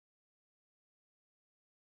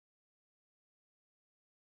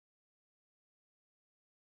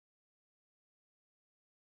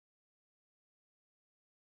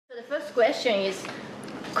So the first question is,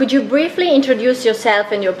 could you briefly introduce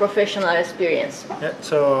yourself and your professional experience? Yeah,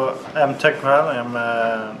 so I'm Tugdual Grall. I'm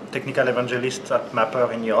a technical evangelist at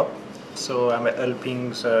MapR in Europe. So I'm helping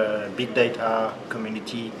the big data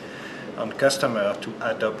community and customer to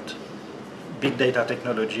adopt big data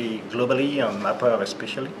technology globally, on MapR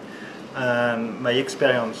especially. And my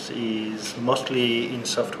experience is mostly in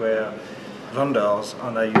software vendors,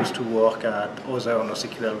 and I used to work at other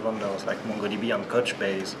NoSQL vendors like MongoDB and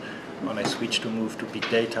Couchbase, and I switched to move to big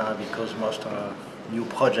data because most new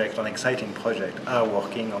projects and exciting projects are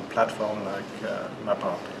working on platforms like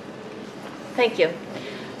MapR. Thank you.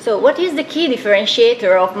 So what is the key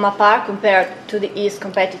differentiator of MapR compared to its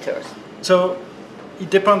competitors? So it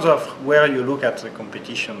depends of where you look at the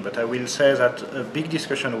competition, but I will say that a big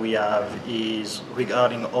discussion we have is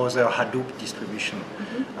regarding other Hadoop distribution.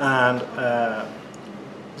 And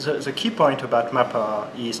the key point about MapR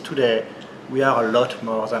is today we are a lot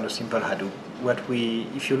more than a simple Hadoop.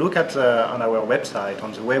 If you look at on our website,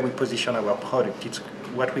 on the way we position our product, it's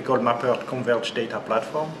what we call MapR Converged Data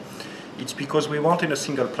Platform. It's because we want in a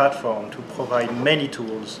single platform to provide many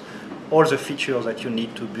tools, all the features that you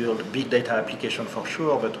need to build big data application for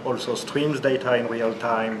sure, but also streams data in real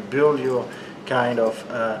time, build your kind of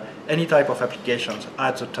any type of applications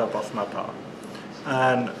at the top of MapR.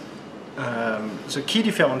 And the key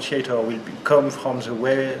differentiator will come from the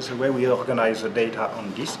way we organize the data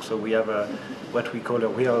on disk. So we have what we call a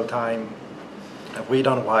real-time read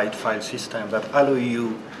and write file system that allow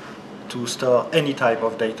you to store any type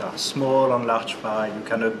of data, small and large file. You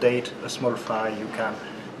can update a small file, you can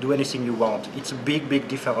do anything you want. It's a big, big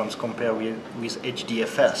difference compared with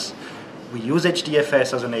HDFS. We use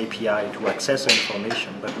HDFS as an API to access the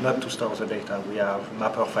information, but not to store the data. We have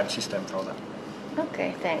MapR file system for that.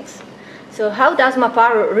 Okay, thanks. So how does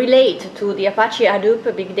MapR relate to the Apache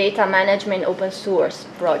Hadoop Big Data Management open source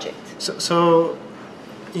project?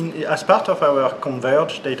 As part of our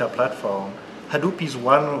converged data platform, Hadoop is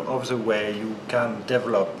one of the ways you can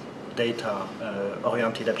develop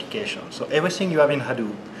data-oriented applications. So everything you have in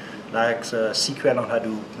Hadoop, like the SQL on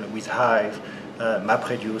Hadoop with Hive,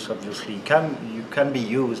 MapReduce obviously, can be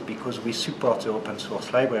used because we support the open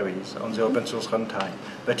source libraries on the open source runtime.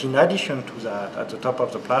 But in addition to that, at the top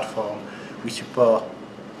of the platform, we support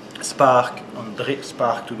Spark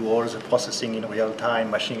to do all the processing in real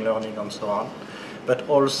time, machine learning and so on. But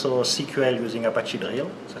also SQL using Apache Drill.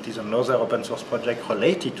 That is another open source project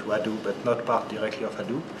related to Hadoop, but not part directly of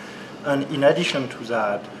Hadoop. And in addition to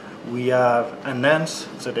that, we have enhanced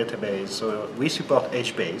the database. So we support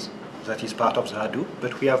HBase, that is part of the Hadoop,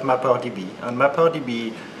 but we have MapRDB. And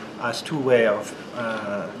MapRDB has two ways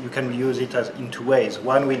you can use it in two ways.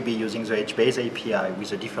 One will be using the HBase API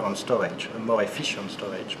with a different storage, a more efficient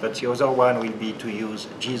storage. But the other one will be to use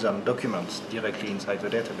JSON documents directly inside the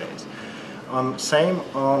database. Same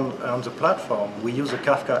on the platform, we use a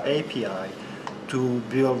Kafka API to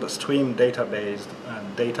build stream database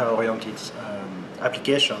and data-oriented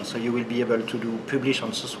applications. So you will be able to do publish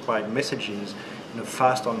and subscribe messages in a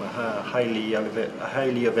fast and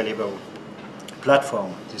highly available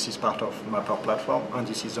platform. This is part of MapR platform, and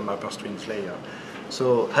this is the MapR streams layer.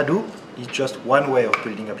 So Hadoop is just one way of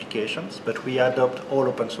building applications, but we adopt all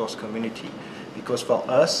open source community because for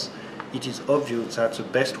us, it is obvious that the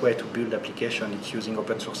best way to build application is using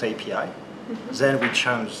open source API. Then we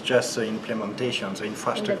change just the implementation, the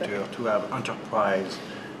infrastructure to have enterprise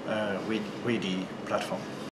ready platform.